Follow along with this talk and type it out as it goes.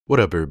What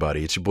up,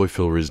 everybody? It's your boy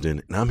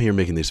philrizdon, and I'm here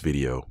making this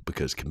video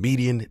because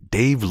comedian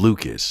Dave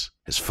Lucas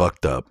has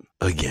fucked up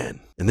again.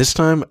 And this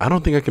time, I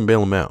don't think I can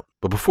bail him out.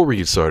 But before we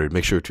get started,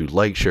 make sure to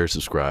like, share,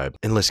 subscribe,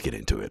 and let's get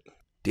into it.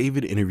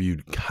 David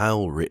interviewed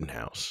Kyle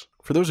Rittenhouse.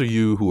 For those of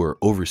you who are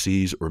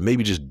overseas or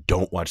maybe just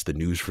don't watch the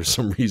news for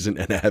some reason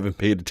and haven't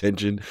paid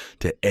attention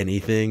to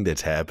anything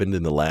that's happened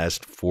in the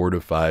last 4 to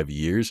 5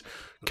 years,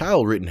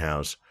 Kyle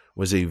Rittenhouse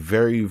was a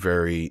very,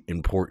 very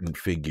important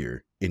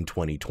figure in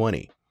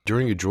 2020.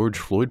 During a George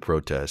Floyd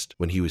protest,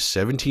 when he was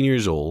 17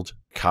 years old,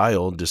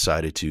 Kyle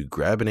decided to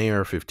grab an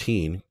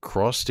AR-15,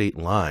 cross state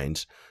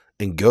lines,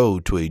 and go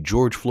to a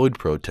George Floyd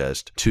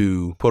protest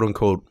to,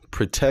 quote-unquote,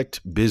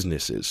 protect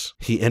businesses.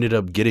 He ended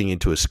up getting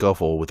into a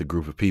scuffle with a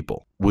group of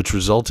people, which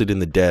resulted in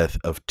the death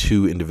of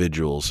 2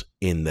 individuals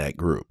in that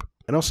group.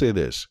 And I'll say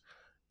this,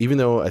 even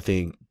though I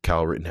think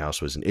Kyle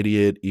Rittenhouse was an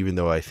idiot, even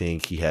though I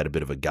think he had a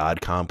bit of a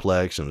God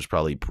complex and was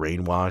probably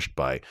brainwashed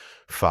by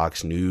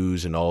Fox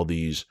News and all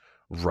these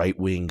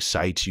right-wing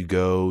sites you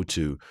go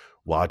to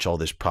watch all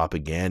this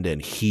propaganda,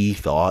 and he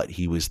thought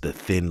he was the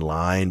thin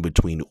line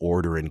between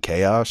order and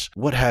chaos,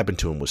 what happened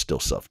to him was still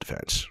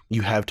self-defense.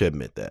 You have to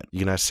admit that. You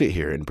cannot sit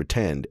here and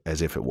pretend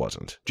as if it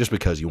wasn't, just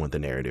because you want the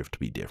narrative to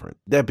be different.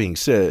 That being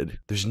said,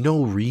 there's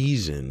no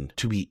reason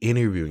to be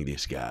interviewing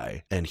this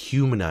guy and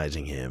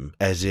humanizing him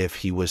as if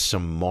he was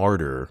some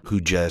martyr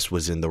who just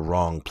was in the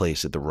wrong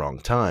place at the wrong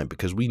time,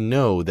 because we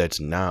know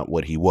that's not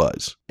what he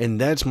was. And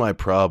that's my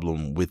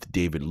problem with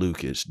David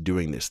Lucas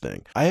doing this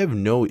thing. I have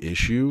no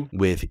issue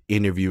with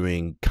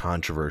interviewing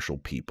controversial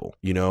people.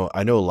 You know,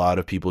 I know a lot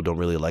of people don't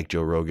really like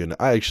Joe Rogan.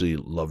 I actually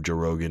love Joe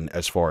Rogan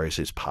as far as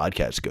his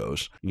podcast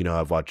goes. You know,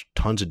 I've watched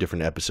tons of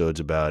different episodes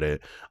about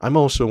it. I'm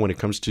also, when it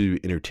comes to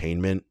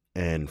entertainment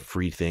and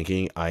free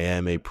thinking, I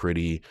am a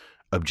pretty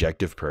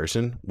objective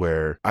person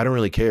where I don't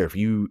really care if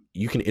you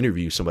can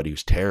interview somebody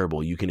who's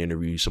terrible, you can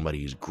interview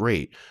somebody who's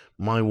great.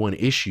 My one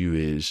issue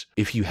is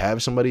if you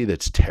have somebody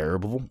that's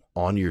terrible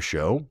on your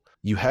show,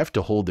 you have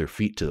to hold their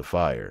feet to the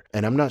fire.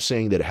 And I'm not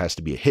saying that it has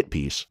to be a hit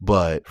piece,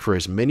 but for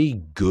as many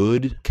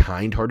good,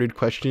 kind-hearted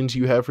questions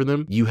you have for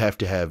them, you have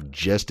to have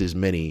just as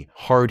many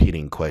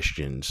hard-hitting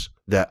questions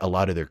that a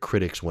lot of their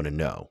critics want to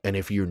know. And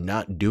if you're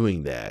not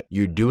doing that,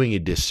 you're doing a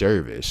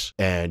disservice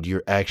and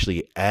you're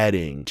actually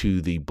adding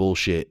to the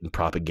bullshit and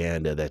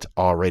propaganda that's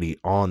already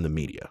on the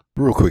media.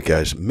 Real quick,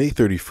 guys, May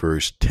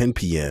 31st, 10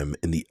 p.m.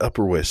 in the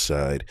Upper West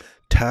Side,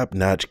 Top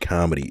Notch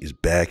Comedy is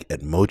back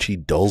at Mochi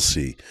Dulce.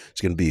 It's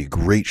going to be a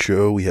great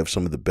show. We have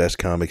some of the best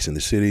comics in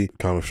the city.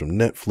 Comics from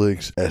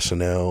Netflix,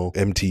 SNL,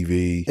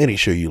 MTV, any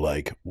show you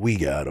like, we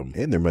got them.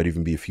 And there might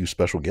even be a few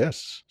special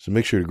guests. So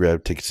make sure to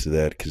grab tickets to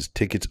that because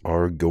tickets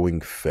are going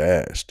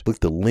fast. Click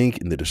the link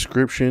in the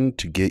description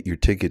to get your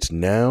tickets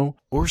now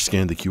or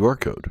scan the QR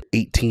code.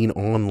 18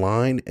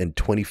 online and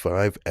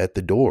 25 at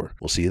the door.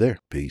 We'll see you there.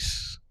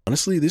 Peace.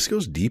 Honestly, this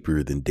goes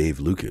deeper than Dave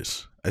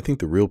Lucas. I think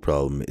the real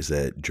problem is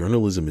that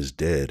journalism is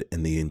dead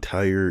and the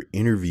entire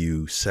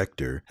interview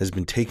sector has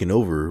been taken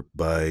over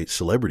by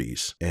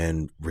celebrities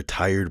and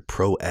retired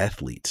pro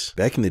athletes.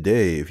 Back in the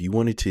day, if you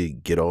wanted to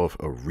get off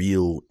a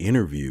real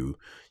interview,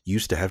 you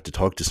used to have to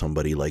talk to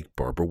somebody like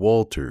Barbara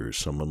Walters,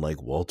 someone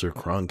like Walter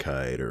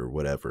Cronkite or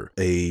whatever,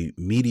 a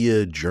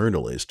media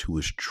journalist who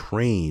was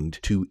trained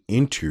to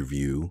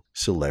interview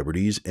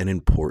celebrities and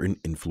important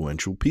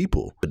influential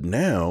people. But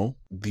now,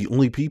 the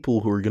only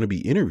people who are going to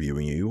be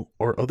interviewing you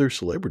are other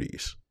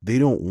celebrities. They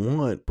don't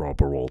want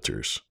Barbara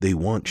Walters. They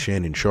want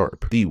Shannon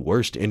Sharpe, the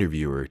worst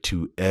interviewer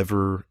to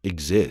ever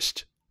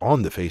exist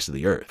on the face of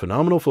the earth.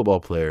 Phenomenal football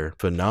player,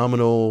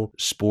 phenomenal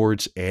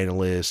sports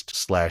analyst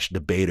 /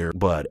 debater,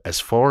 but as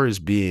far as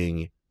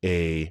being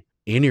a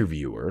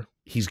interviewer,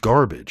 he's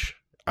garbage.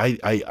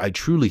 I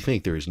truly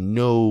think there is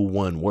no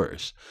one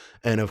worse.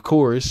 And of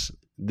course,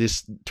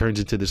 this turns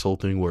into this whole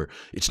thing where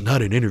it's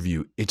not an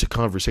interview, it's a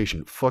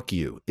conversation. Fuck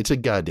you. It's a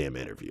goddamn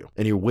interview.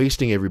 And you're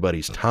wasting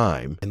everybody's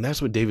time. And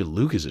that's what David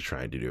Lucas is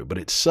trying to do. But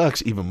it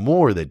sucks even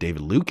more that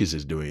David Lucas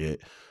is doing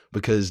it,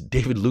 because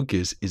David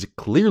Lucas is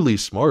clearly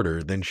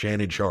smarter than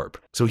Shannon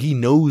Sharpe. So he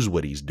knows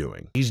what he's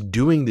doing. He's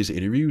doing this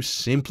interview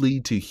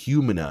simply to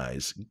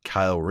humanize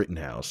Kyle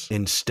Rittenhouse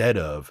instead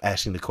of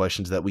asking the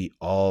questions that we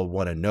all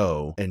want to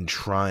know and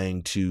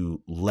trying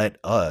to let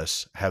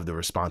us have the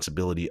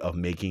responsibility of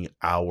making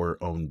our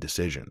own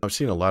decision. I've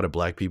seen a lot of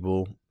black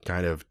people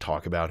kind of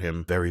talk about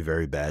him very,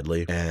 very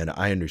badly, and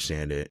I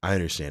understand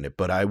it.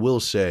 But I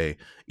will say,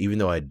 even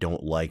though I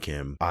don't like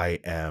him, I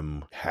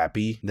am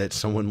happy that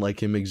someone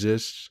like him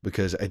exists,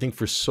 because I think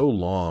for so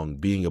long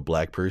being a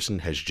black person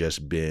has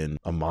just been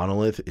a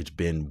monolith. It's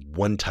been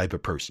one type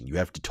of person. You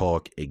have to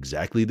talk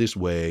exactly this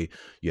way.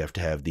 You have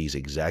to have these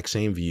exact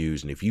same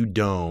views, and if you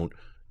don't,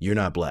 you're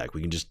not black.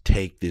 We can just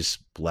take this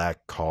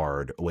black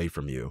card away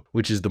from you,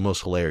 which is the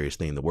most hilarious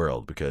thing in the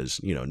world because,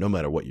 you know, no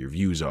matter what your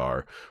views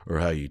are or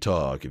how you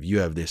talk, if you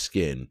have this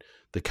skin,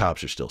 the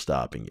cops are still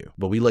stopping you.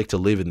 But we like to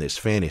live in this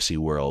fantasy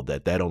world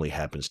that only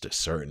happens to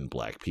certain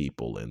black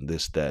people and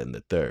this, that, and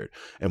the third.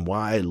 And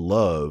why I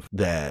love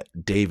that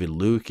David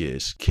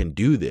Lucas can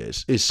do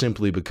this is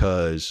simply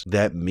because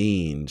that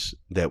means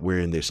that we're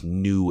in this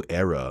new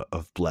era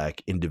of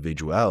black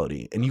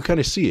individuality. And you kind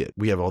of see it.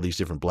 We have all these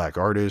different black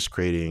artists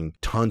creating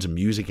tons of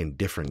music in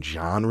different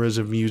genres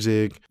of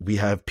music. We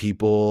have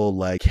people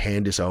like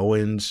Candace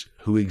Owens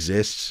who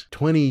exists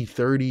 20,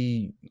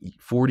 30,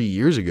 40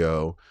 years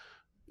ago.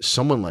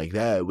 Someone like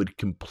that would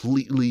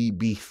completely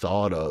be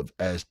thought of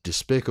as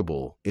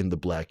despicable in the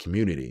black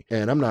community.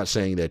 And I'm not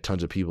saying that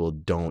tons of people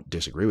don't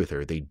disagree with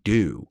her. They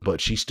do.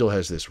 But she still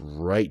has this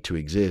right to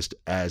exist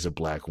as a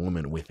black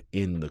woman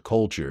within the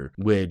culture,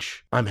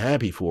 which I'm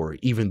happy for,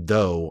 even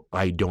though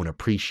I don't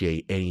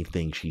appreciate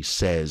anything she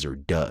says or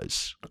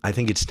does. I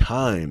think it's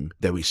time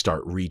that we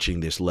start reaching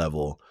this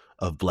level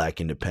of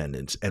black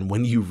independence. And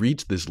when you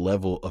reach this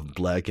level of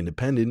black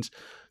independence,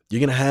 you're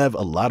going to have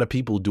a lot of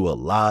people do a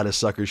lot of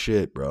sucker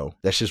shit, bro.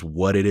 That's just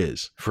what it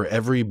is. For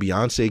every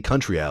Beyonce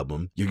country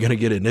album, you're going to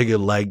get a nigga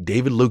like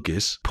David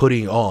Lucas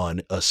putting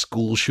on a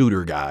school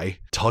shooter guy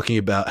talking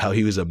about how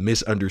he was a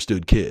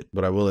misunderstood kid.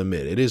 But I will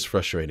admit, it is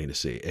frustrating to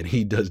see, and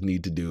he does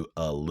need to do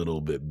a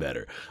little bit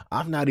better.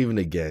 I'm not even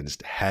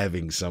against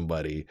having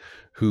somebody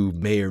who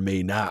may or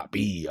may not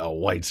be a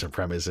white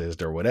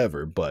supremacist or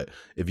whatever, but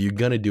if you're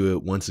going to do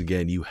it, once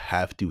again, you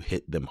have to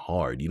hit them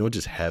hard. You don't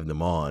just have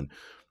them on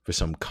for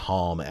some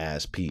calm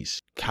ass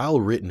piece. Kyle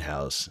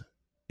Rittenhouse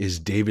is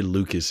David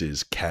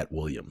Lucas's Cat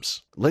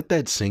Williams. Let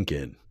that sink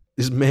in.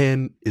 This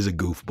man is a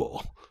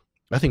goofball.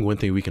 I think one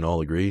thing we can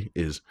all agree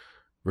is,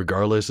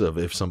 regardless of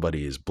if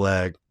somebody is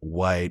black,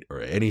 white,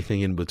 or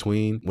anything in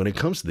between, when it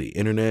comes to the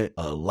internet,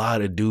 a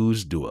lot of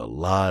dudes do a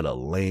lot of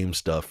lame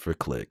stuff for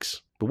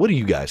clicks. But what do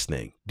you guys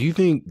think? Do you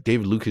think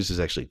David Lucas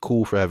is actually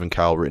cool for having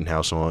Kyle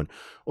Rittenhouse on?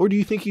 Or do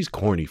you think he's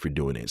corny for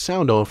doing it?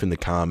 Sound off in the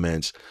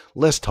comments.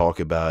 Let's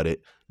talk about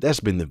it. That's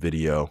been the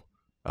video.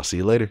 I'll see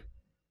you later.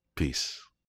 Peace.